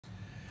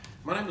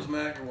My name is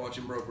Mac. You're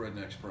watching Broke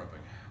Rednecks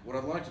Prepping. What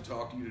I'd like to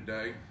talk to you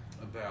today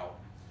about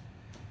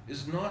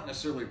is not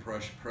necessarily a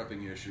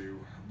prepping issue,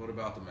 but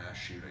about the mass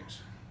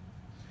shootings.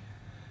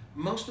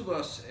 Most of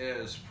us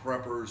as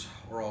preppers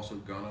are also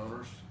gun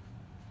owners.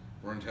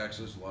 We're in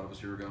Texas, a lot of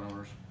us here are gun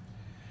owners.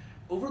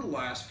 Over the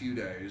last few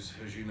days,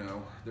 as you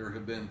know, there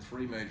have been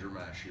three major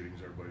mass shootings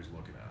everybody's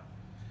looking at.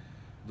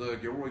 The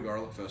Gilroy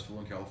Garlic Festival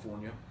in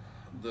California,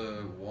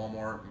 the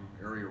Walmart and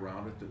area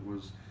around it that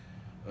was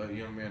a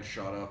young man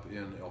shot up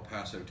in El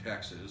Paso,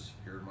 Texas,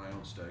 here in my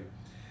own state,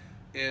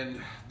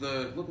 and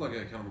the looked like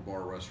a kind of a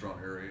bar restaurant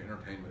area,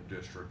 entertainment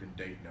district in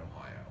Dayton,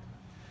 Ohio.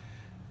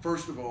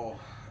 First of all,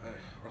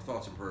 our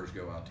thoughts and prayers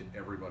go out to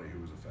everybody who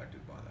was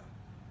affected by that.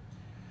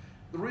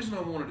 The reason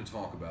I wanted to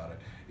talk about it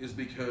is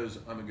because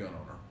I'm a gun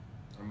owner.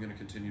 I'm going to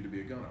continue to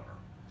be a gun owner.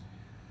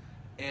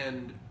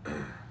 And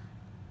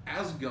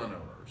as gun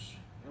owners,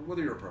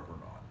 whether you're a prep or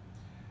not,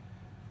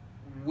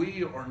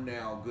 we are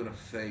now going to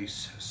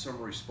face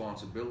some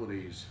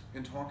responsibilities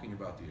in talking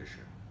about the issue.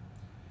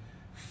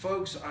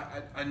 Folks,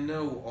 I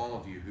know all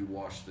of you who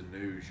watch the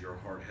news, your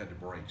heart had to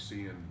break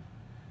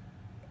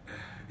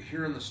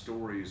hearing the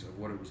stories of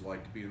what it was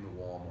like to be in the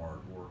Walmart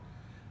or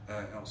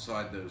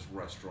outside those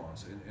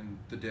restaurants and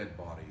the dead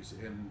bodies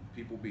and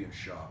people being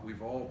shot.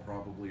 We've all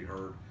probably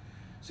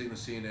seen the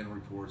CNN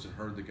reports and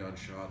heard the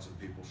gunshots and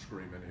people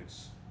screaming.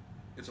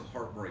 It's a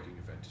heartbreaking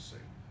event to see.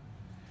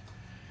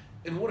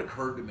 And what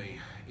occurred to me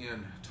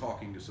in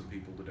talking to some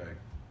people today,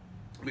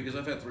 because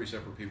I've had three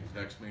separate people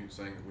text me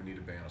saying that we need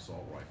to ban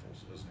assault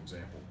rifles, as an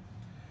example.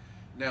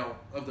 Now,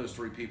 of those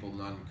three people,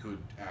 none could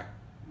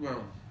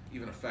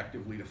even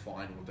effectively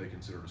define what they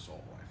considered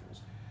assault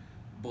rifles.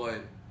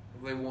 But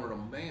they wanted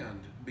them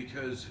banned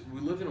because we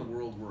live in a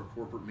world where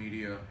corporate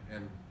media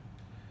and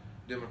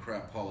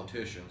Democrat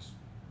politicians,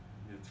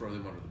 throw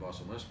them under the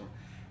bus on this one,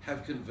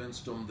 have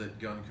convinced them that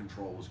gun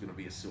control is going to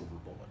be a silver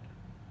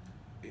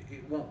bullet.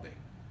 It won't be.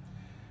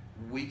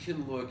 We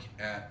can look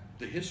at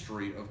the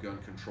history of gun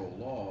control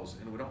laws,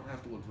 and we don't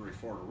have to look very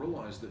far to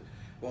realize that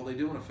while they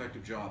do an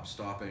effective job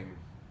stopping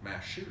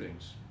mass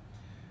shootings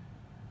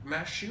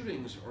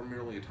are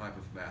merely a type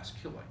of mass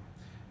killing.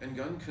 And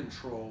gun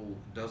control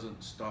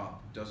doesn't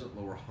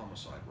lower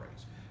homicide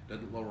rates,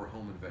 doesn't lower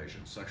home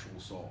invasion, sexual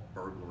assault,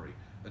 burglary,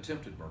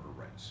 attempted murder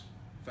rates.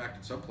 In fact,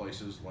 in some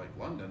places like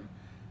London,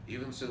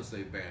 even since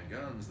they've banned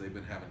guns, they've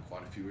been having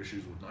quite a few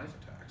issues with knife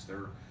attacks.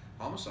 Their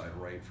homicide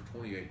rate for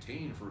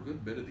 2018 for a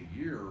good bit of the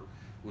year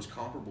was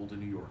comparable to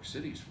New York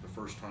City's for the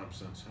first time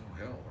since,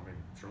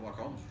 Sherlock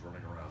Holmes was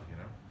running around,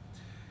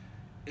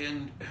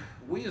 And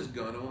we as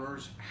gun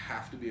owners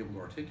have to be able to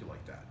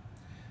articulate that.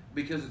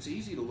 Because it's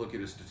easy to look at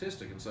a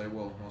statistic and say,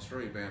 well,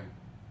 Australia banned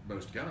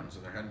most guns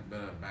and there hadn't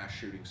been a mass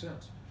shooting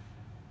since.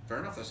 Fair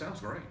enough, that sounds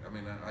great.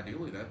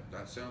 Ideally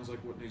that sounds like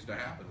what needs to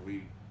happen.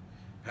 We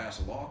pass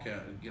a law,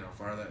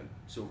 fire that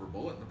silver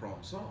bullet and the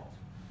problem's solved.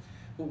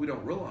 What we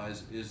don't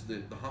realize is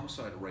that the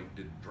homicide rate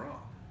didn't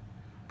drop.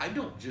 I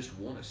don't just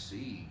want to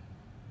see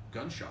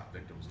gunshot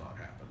victims not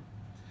happen.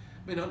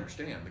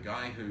 Understand, the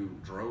guy who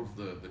drove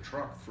the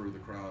truck through the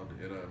crowd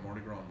at a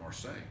Mardi Gras in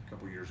Marseille a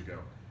couple years ago,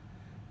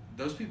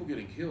 those people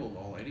getting killed,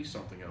 all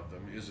 80-something of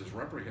them, is as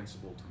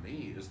reprehensible to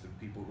me as the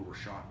people who were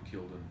shot and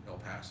killed in El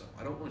Paso.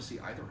 I don't want to see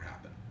either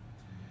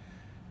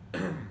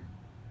happen.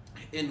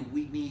 And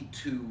we need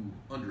to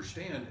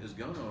understand as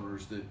gun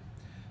owners that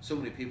so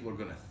many people are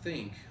going to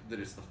think that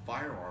it's the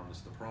firearm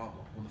that's the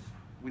problem.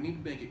 We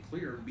need to make it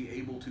clear and be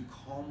able to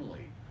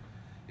calmly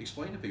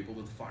explain to people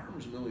that the firearm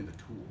is merely the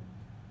tool.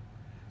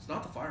 It's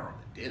not the firearm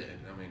that did it.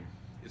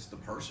 It's the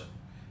person.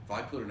 If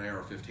I put an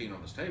AR-15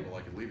 on this table,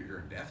 I could leave it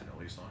here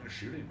indefinitely. It's not going to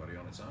shoot anybody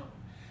on its own.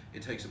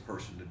 It takes a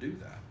person to do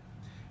that.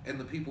 And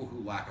the people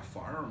who lack a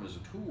firearm as a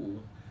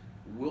tool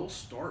will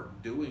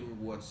start doing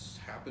what's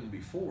happened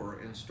before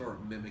and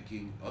start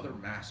mimicking other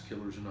mass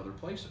killers in other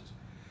places,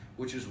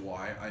 which is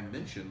why I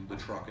mentioned the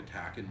truck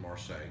attack in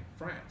Marseille,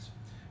 France,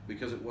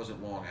 because it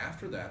wasn't long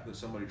after that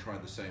somebody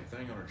tried the same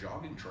thing on a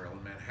jogging trail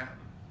in Manhattan.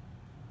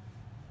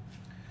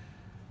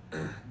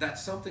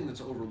 That's something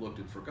that's overlooked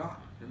and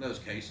forgotten. In those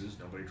cases,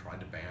 nobody tried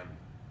to ban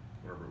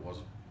whatever it was,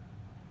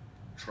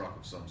 a truck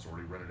of some sort.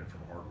 He rented it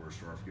from a hardware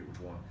store, I forget which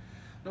one.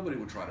 Nobody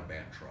would try to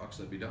ban trucks,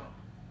 that'd be dumb.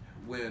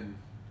 When,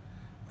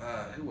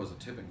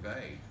 Tipping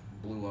Bay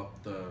blew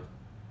up the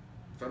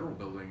federal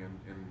building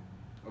in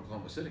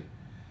Oklahoma City.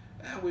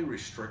 We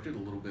restricted a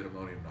little bit of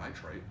ammonium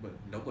nitrate, but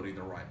nobody in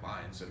their right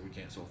mind said we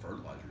can't sell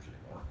fertilizers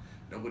anymore.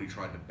 Nobody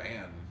tried to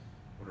ban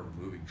whatever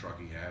moving truck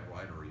he had,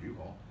 Ryder or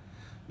U-Haul.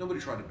 Nobody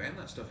tried to ban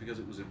that stuff because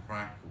it was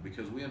impractical,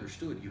 because we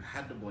understood you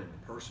had to blame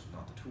the person,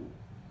 not the tool.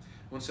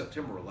 When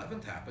September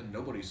 11th happened,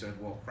 nobody said,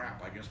 well,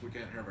 crap, I guess we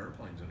can't have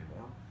airplanes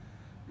anymore.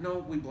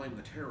 No, we blame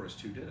the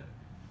terrorists who did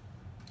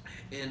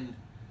it. And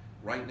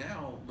right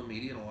now, the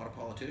media and a lot of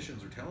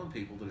politicians are telling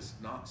people that it's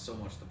not so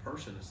much the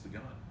person, it's the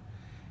gun.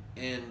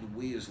 And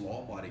we as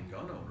law-abiding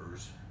gun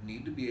owners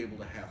need to be able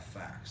to have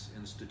facts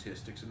and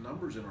statistics and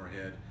numbers in our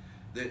head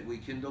that we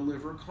can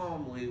deliver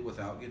calmly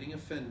without getting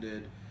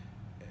offended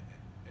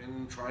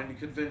and trying to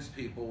convince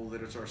people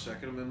that it's our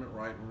Second Amendment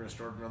right and we're going to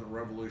start another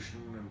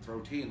revolution and throw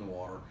tea in the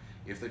water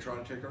if they try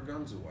to take our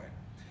guns away.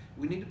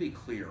 We need to be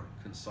clear,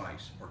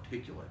 concise,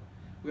 articulate.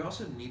 We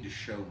also need to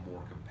show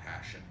more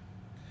compassion.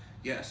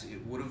 Yes,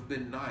 it would have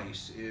been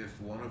nice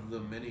if one of the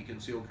many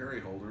concealed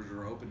carry holders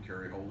or open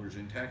carry holders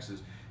in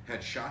Texas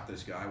had shot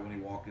this guy when he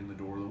walked in the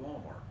door of the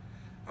Walmart.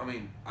 I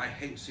mean, I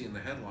hate seeing the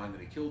headline that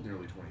he killed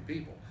nearly 20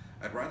 people.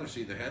 I'd rather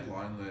see the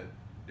headline that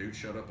dude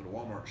showed up at a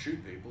Walmart to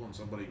shoot people and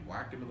somebody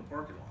whacked him in the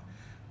parking lot.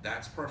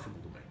 That's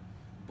preferable to me.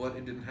 But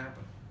it didn't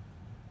happen.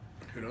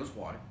 Who knows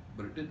why,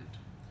 but it didn't.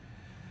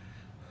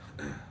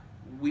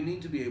 We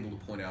need to be able to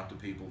point out to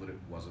people that it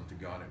wasn't the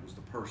gun, it was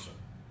the person.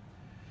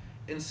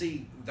 And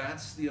see,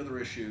 that's the other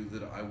issue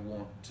that I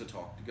want to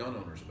talk to gun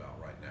owners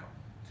about right now.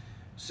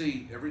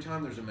 See, every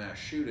time there's a mass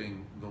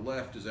shooting, the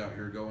left is out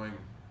here going,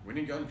 we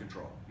need gun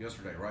control.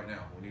 Yesterday, right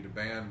now, we need to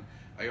ban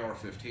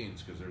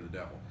AR-15s because they're the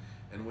devil.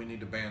 And we need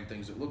to ban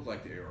things that look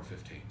like the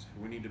AR-15s.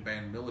 We need to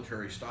ban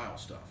military style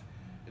stuff.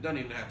 It doesn't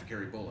even have to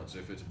carry bullets.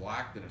 If it's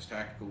black, then it's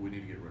tactical, we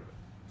need to get rid of it.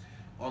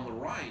 On the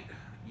right,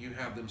 you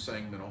have them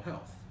saying mental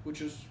health,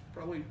 which is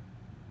probably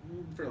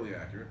fairly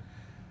accurate.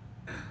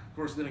 Of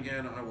course, then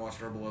again, I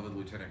watched our beloved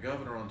Lieutenant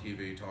Governor on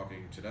TV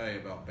talking today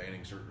about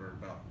banning certain, or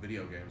about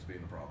video games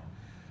being the problem.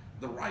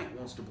 The right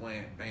wants to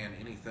ban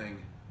anything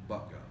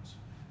but guns.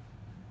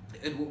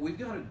 And what we've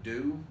got to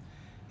do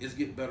is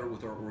get better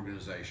with our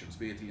organizations,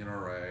 be it the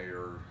NRA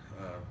or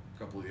a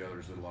couple of the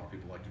others that a lot of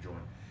people like to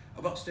join,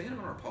 about standing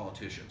on our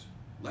politicians,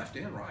 left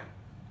and right,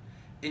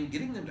 and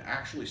getting them to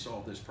actually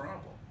solve this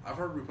problem. I've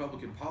heard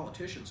Republican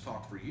politicians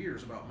talk for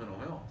years about mental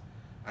health.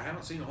 I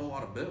haven't seen a whole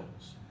lot of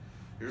bills.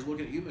 Here's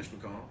looking at you, Mitch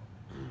McConnell.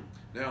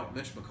 Now,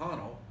 Mitch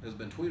McConnell has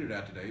been tweeted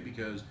at today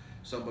because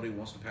somebody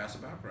wants to pass a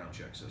background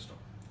check system.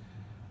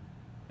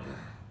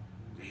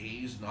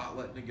 He's not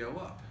letting it go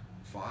up.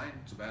 Fine,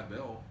 it's a bad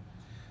bill.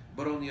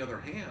 But on the other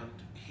hand,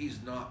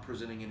 he's not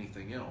presenting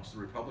anything else. The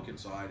Republican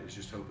side is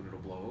just hoping it'll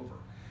blow over.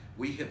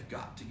 We have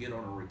got to get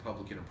on our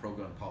Republican and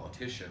pro-gun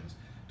politicians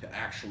to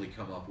actually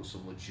come up with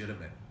some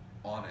legitimate,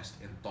 honest,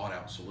 and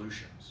thought-out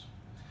solutions.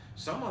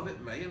 Some of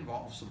it may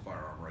involve some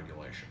firearm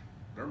regulation.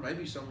 There may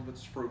be some of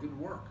it's proven to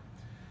work.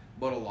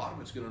 But a lot of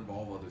it's going to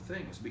involve other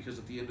things because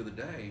at the end of the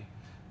day,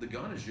 the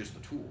gun is just a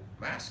tool.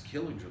 Mass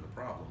killings are the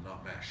problem,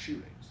 not mass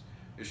shootings.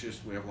 It's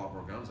just we have a lot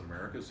more guns in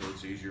America, so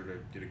it's easier to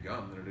get a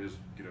gun than it is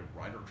get a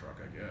Ryder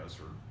truck, I guess,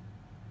 or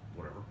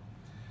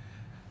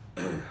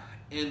whatever.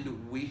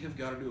 And we have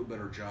got to do a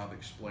better job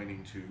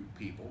explaining to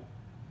people,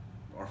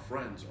 our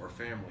friends, our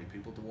family,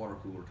 people at the water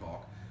cooler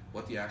talk,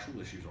 what the actual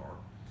issues are.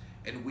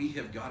 And we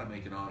have got to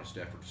make an honest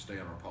effort to stay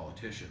on our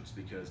politicians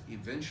because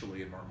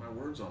eventually, and mark my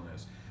words on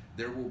this,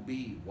 there will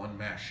be one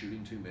mass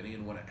shooting too many,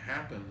 and when it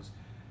happens,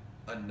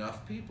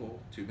 enough people,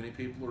 too many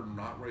people are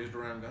not raised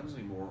around guns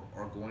anymore,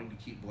 are going to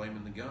keep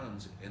blaming the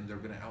guns, and they're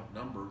going to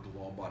outnumber the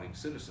law-abiding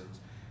citizens,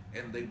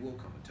 and they will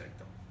come and take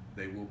them.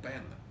 They will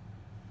ban them.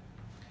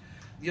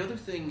 The other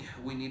thing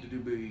we need to do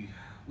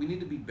we need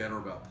to be better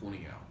about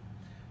pointing out.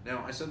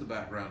 Now, I said the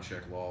background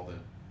check law that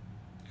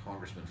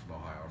Congressman from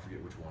Ohio, I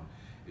forget which one,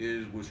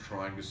 was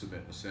trying to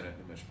submit in the Senate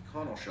and Mitch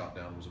McConnell shot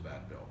down was a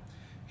bad bill.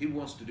 He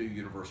wants to do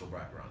universal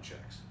background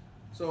checks.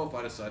 So if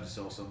I decide to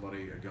sell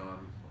somebody a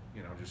gun,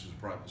 just as a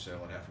private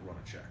sale, I'd have to run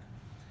a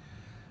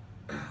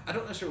check. I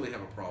don't necessarily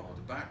have a problem with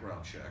the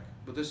background check,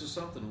 but this is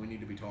something we need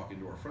to be talking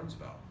to our friends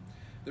about.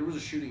 There was a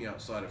shooting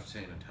outside of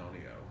San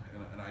Antonio,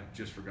 and I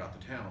just forgot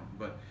the town,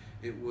 but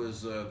it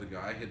was the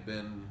guy had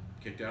been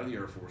kicked out of the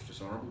Air Force,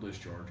 dishonorable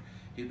discharge.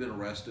 He'd been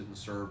arrested and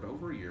served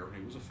over a year.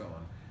 He was a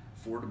felon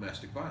for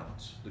domestic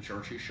violence. The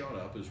church he shot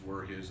up is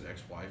where his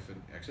ex-wife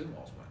and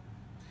ex-in-laws went.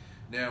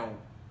 Now,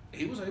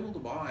 he was able to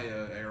buy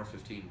a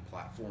AR-15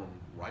 platform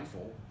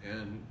rifle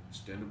and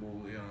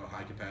extendable,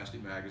 high-capacity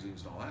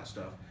magazines and all that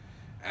stuff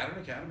at an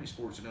Academy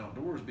Sports and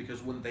Outdoors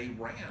because when they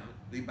ran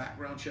the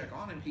background check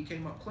on him, he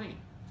came up clean.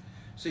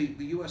 See,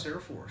 the U.S. Air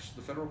Force,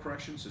 the Federal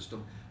Corrections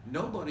System,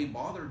 nobody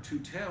bothered to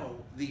tell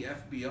the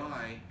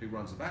FBI, who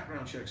runs the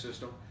background check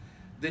system,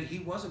 that he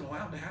wasn't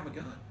allowed to have a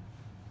gun.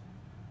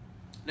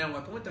 Now,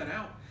 I point that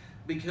out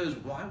because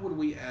why would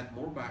we add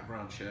more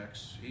background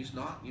checks? He's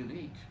not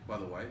unique, by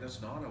the way.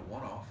 That's not a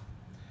one-off.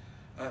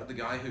 The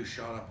guy who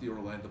shot up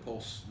the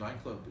Pulse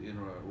nightclub in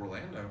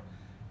Orlando,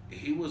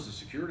 he was a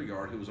security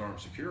guard who was armed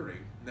security.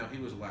 Now, he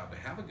was allowed to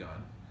have a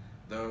gun,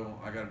 though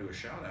I got to do a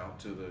shout-out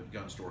to the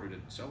gun store who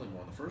didn't sell him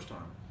one the first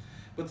time.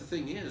 But the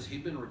thing is,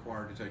 he'd been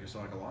required to take a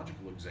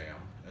psychological exam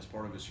as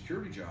part of his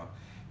security job,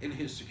 and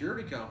his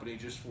security company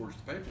just forged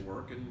the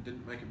paperwork and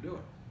didn't make him do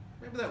it.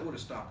 Maybe that would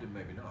have stopped him,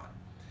 maybe not.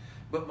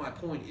 But my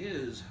point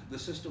is, the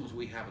systems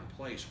we have in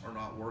place are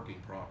not working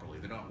properly.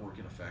 They're not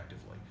working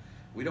effectively.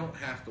 We don't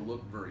have to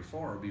look very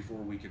far before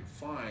we can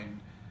find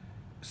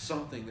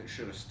something that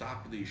should have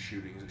stopped these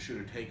shootings, that should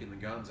have taken the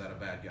guns out of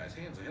bad guys'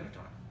 hands ahead of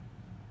time.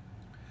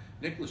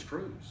 Nicholas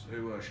Cruz,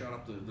 who shot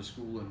up the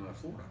school in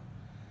Florida.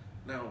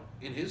 Now,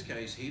 in his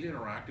case, he'd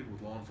interacted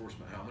with law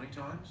enforcement how many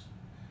times?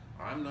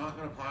 I'm not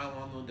going to pile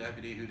on the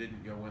deputy who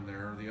didn't go in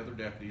there, or the other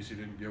deputies who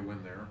didn't go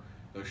in there.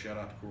 Though shout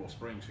out to Coral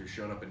Springs who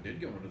showed up and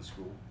did go into the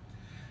school.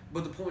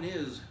 But the point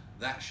is,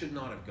 that should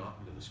not have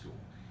gotten to the school.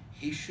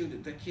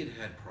 That kid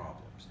had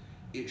problems.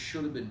 It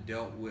should have been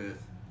dealt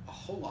with a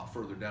whole lot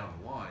further down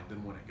the line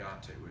than when it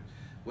got to it.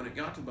 By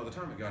the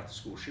time it got to the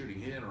school shooting,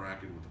 he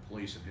interacted with the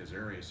police in his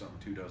area some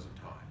 24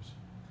 times.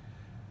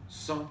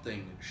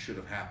 Something should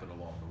have happened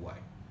along the way.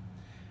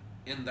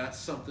 And that's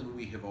something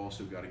we have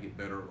also got to get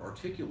better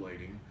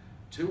articulating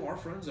to our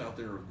friends out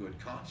there of good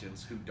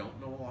conscience who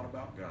don't know a lot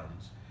about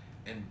guns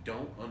and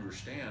don't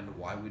understand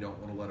why we don't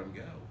want to let them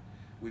go.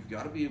 We've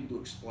got to be able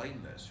to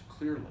explain this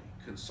clearly,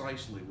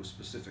 concisely, with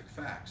specific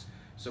facts.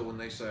 So when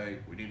they say,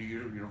 we need a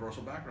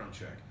universal background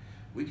check,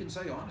 we can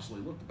say honestly,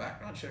 look, the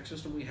background check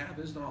system we have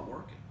is not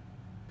working.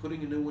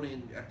 Putting a new one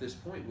in at this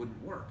point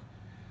wouldn't work.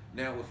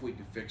 Now, if we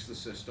can fix the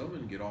system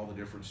and get all the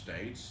different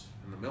states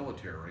and the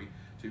military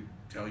to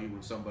tell you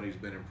when somebody's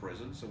been in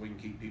prison so we can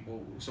keep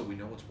people, so we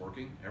know it's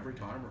working every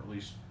time, or at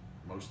least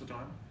most of the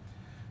time,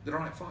 then all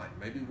right, fine.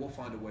 Maybe we'll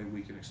find a way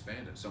we can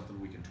expand it, something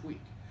we can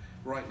tweak.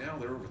 Right now,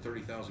 there are over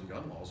 30,000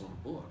 gun laws on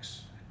the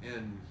books,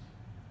 and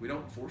we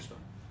don't enforce them.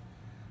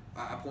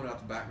 I point out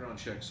the background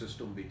check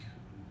system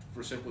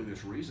for simply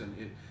this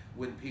reason.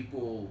 When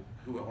people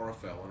who are a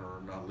felon or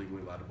are not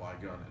legally allowed to buy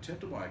a gun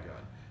attempt to buy a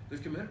gun,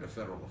 they've committed a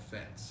federal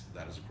offense.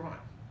 That is a crime.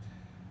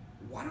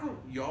 Why don't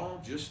y'all,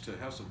 just to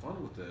have some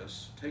fun with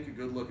this, take a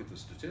good look at the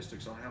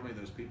statistics on how many of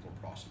those people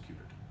are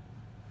prosecuted?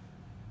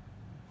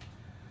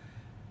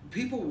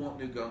 People want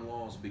new gun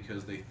laws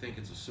because they think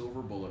it's a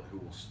silver bullet who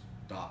will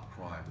stop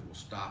crime, that will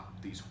stop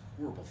these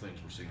horrible things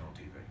we're seeing on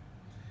TV.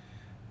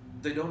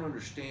 They don't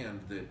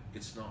understand that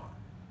it's not.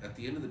 At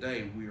the end of the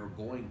day, we are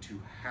going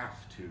to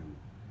have to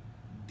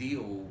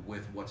deal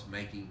with what's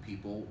making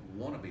people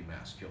want to be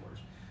mass killers.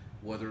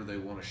 Whether they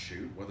want to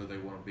shoot, whether they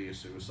want to be a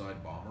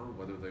suicide bomber,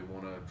 whether they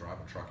want to drive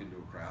a truck into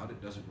a crowd, it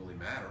doesn't really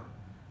matter.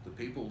 The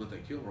people that they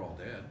kill are all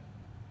dead.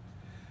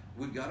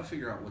 We've got to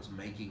figure out what's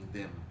making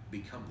them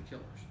become the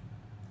killers.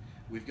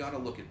 We've got to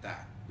look at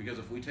that, because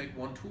if we take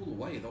one tool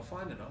away, they'll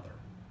find another.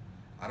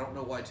 I don't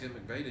know why Tim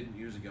McVeigh didn't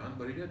use a gun,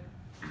 but he did.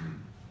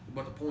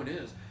 But the point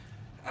is,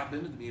 I've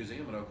been to the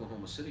museum in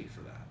Oklahoma City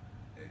for that.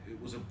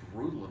 It was a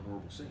brutal and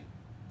horrible scene.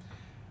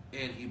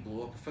 And he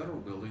blew up a federal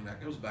building.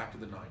 That goes back to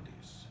the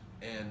 90s.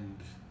 And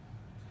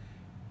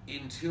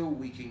until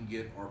we can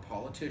get our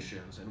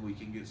politicians and we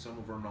can get some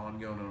of our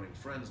non-gun owning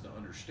friends to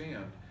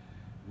understand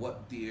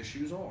what the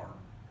issues are,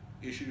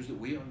 issues that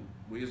we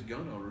as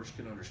gun owners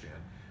can understand,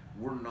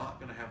 we're not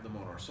going to have them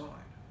on our side.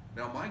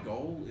 Now, my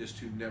goal is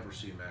to never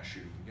see a mass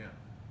shooting again.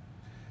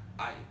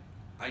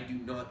 I do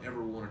not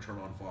ever want to turn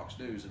on Fox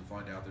News and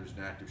find out there's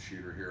an active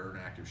shooter here, an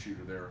active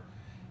shooter there.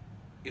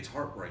 It's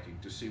heartbreaking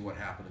to see what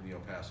happened in the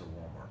El Paso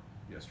Walmart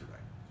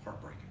yesterday.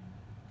 Heartbreaking.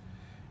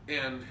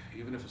 And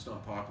even if it's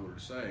not popular to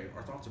say,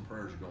 our thoughts and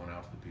prayers are going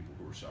out to the people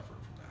who are suffering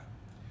from that.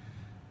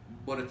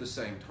 But at the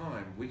same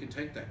time, we can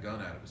take that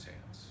gun out of his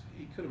hands.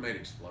 He could have made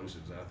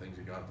explosives out of things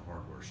he got at the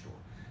hardware store.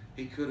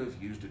 He could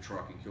have used a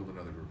truck and killed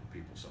another group of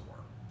people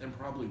somewhere, and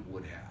probably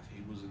would have.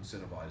 He was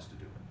incentivized to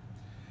do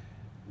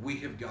it. We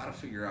have got to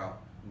figure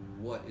out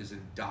what is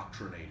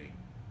indoctrinating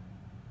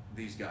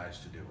these guys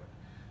to do it.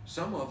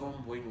 Some of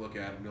them we can look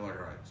at and be like,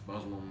 all right, it's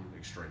Muslim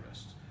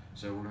extremists,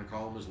 so we're going to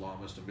call them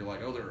Islamists and be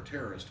like, oh, they're a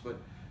terrorist. But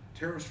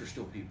terrorists are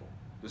still people.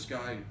 This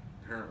guy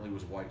apparently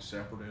was a white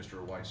separatist or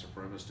a white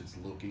supremacist. It's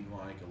looking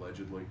like,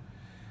 allegedly.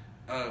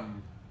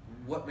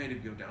 What made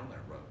him go down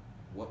that road?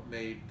 What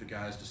made the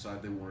guys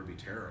decide they wanted to be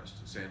terrorists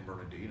in San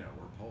Bernardino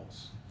or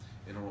Pulse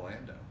in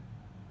Orlando?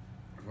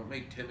 What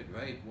made Tim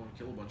McVeigh want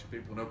to kill a bunch of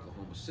people in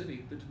Oklahoma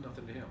City that did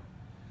nothing to him?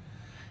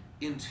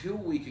 Until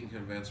we can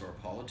convince our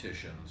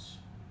politicians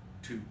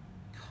to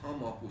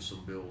come up with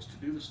some bills, to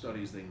do the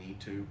studies they need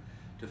to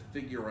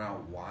figure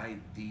out why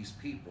these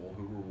people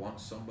who were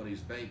once somebody's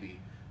baby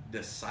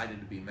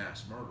decided to be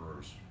mass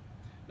murderers,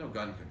 no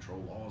gun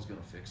control law is going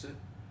to fix it.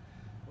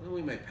 Well,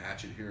 we may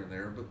patch it here and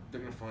there, but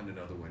they're going to find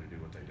another way to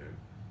do what they do.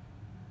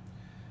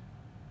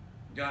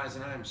 Guys,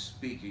 and I am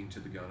speaking to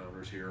the gun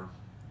owners here,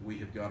 we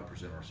have got to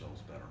present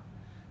ourselves better.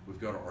 We've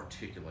got to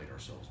articulate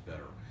ourselves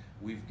better.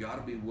 We've got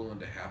to be willing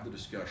to have the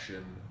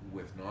discussion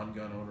with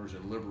non-gun owners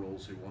and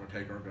liberals who want to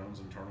take our guns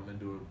and turn them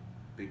into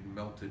a big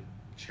melted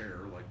chair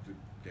like the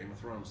Game of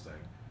Thrones thing.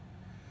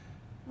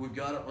 We've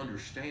got to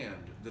understand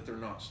that they're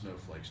not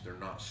snowflakes, they're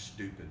not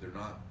stupid, they're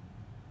not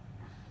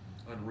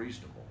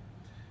unreasonable.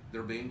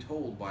 They're being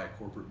told by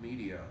corporate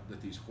media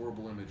that these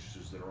horrible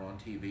images that are on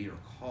TV are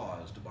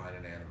caused by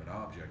an inanimate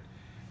object.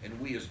 And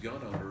we as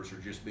gun owners are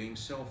just being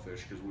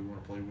selfish because we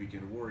want to play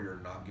weekend warrior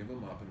and not give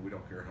them up, and we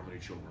don't care how many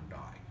children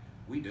die.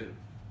 We do.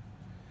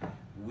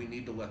 We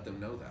need to let them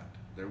know that.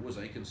 There was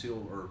a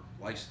concealed or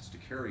license to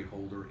carry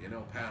holder in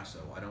El Paso.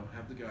 I don't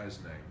have the guy's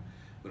name,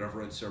 but I've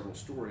read several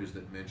stories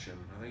that mention,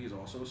 I think he's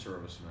also a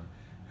serviceman,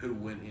 who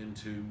went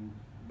into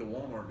the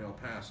Walmart in El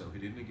Paso. He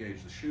didn't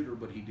engage the shooter,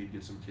 but he did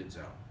get some kids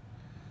out.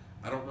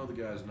 I don't know the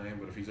guy's name,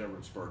 but if he's ever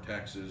in Spur,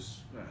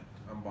 Texas,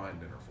 I'm buying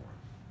dinner for him.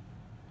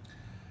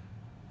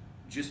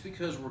 Just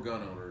because we're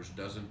gun owners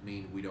doesn't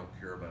mean we don't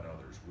care about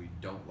others. We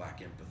don't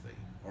lack empathy.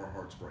 Our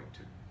hearts break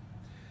too.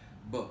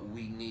 but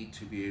we need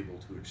to be able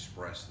to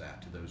express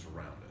that to those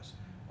around us.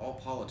 All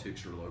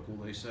politics are local,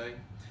 they say,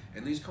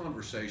 and these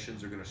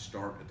conversations are going to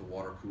start at the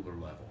water cooler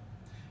level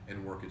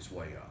and work its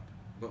way up.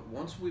 But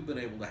once we've been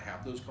able to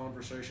have those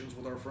conversations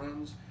with our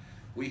friends,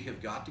 we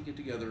have got to get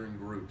together in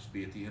groups,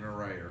 be it the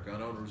NRA or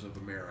Gun Owners of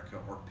America,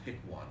 or pick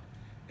one,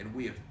 and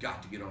we have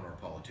got to get on our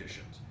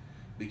politicians.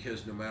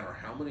 Because no matter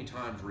how many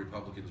times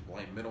Republicans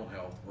blame mental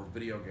health or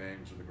video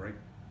games or the great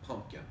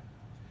pumpkin,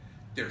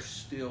 they're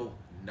still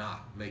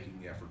not making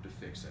the effort to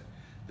fix it.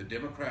 The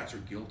Democrats are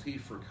guilty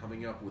for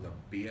coming up with a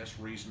BS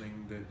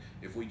reasoning that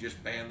if we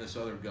just ban this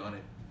other gun,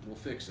 it will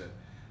fix it.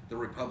 The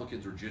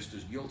Republicans are just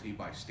as guilty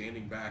by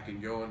standing back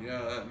and going,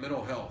 yeah,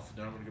 mental health.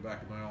 Now I'm going to go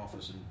back to my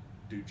office and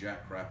do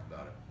jack crap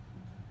about it.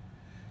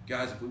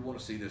 Guys, if we want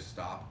to see this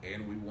stop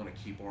and we want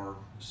to keep our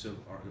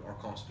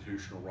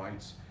constitutional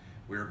rights,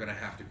 we're going to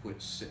have to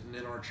quit sitting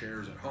in our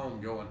chairs at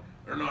home going,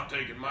 they're not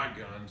taking my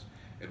guns.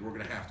 And we're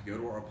going to have to go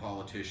to our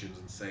politicians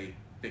and say,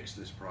 fix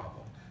this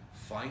problem.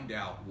 Find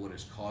out what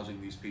is causing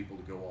these people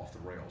to go off the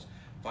rails.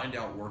 Find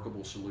out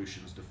workable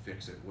solutions to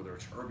fix it, whether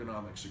it's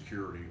ergonomic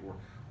security or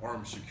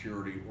armed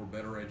security or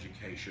better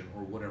education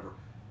or whatever.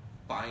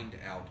 Find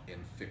out and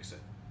fix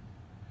it.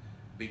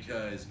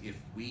 Because if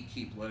we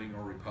keep letting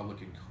our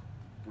Republican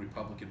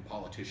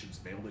politicians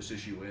mail this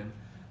issue in,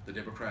 the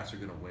Democrats are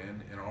going to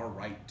win, and our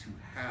right to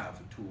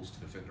have tools to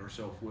defend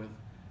ourselves with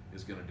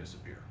is going to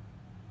disappear.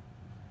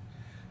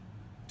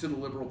 To the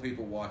liberal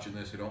people watching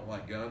this who don't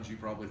like guns, you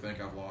probably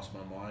think I've lost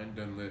my mind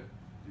and that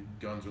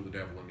guns are the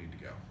devil and need to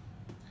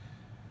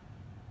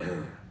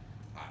go.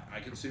 I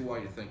can see why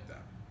you think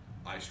that.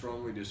 I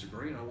strongly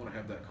disagree, and I want to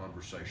have that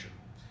conversation.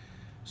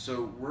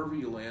 So wherever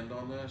you land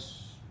on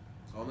this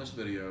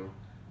video,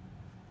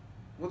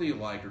 whether you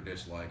like or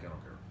dislike, I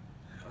don't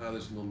care.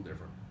 This is a little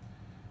different.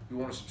 If you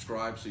want to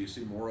subscribe so you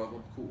see more of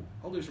them, cool.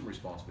 I'll do some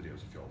response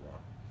videos if y'all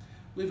want.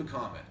 Leave a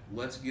comment.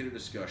 Let's get a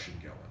discussion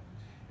going.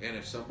 And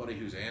if somebody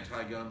who's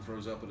anti-gun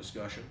throws up a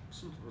discussion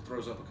or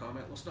throws up a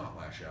comment, let's not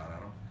lash out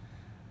at them.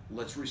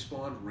 Let's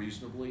respond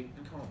reasonably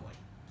and calmly.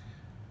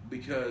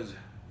 Because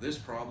this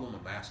problem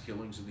of mass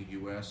killings in the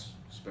U.S.,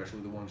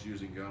 especially the ones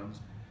using guns,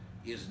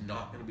 is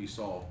not going to be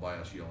solved by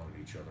us yelling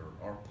at each other.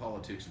 Our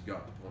politics have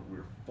gotten to the point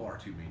where we're far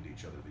too mean to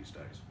each other these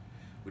days.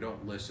 We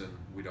don't listen,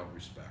 we don't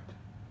respect.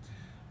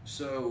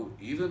 So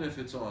even if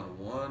it's on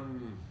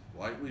one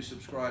lightly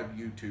subscribed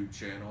YouTube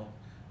channel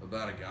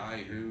about a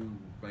guy who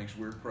makes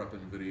weird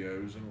prepping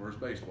videos and wears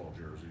baseball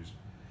jerseys,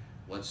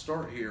 let's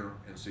start here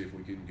and see if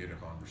we can get a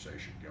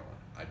conversation going.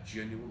 I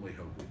genuinely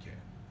hope we can.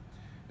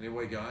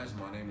 Anyway, guys,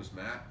 my name is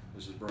Matt.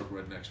 This is Broke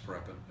Rednecks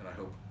Prepping, and I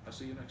hope I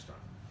see you next time.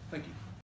 Thank you.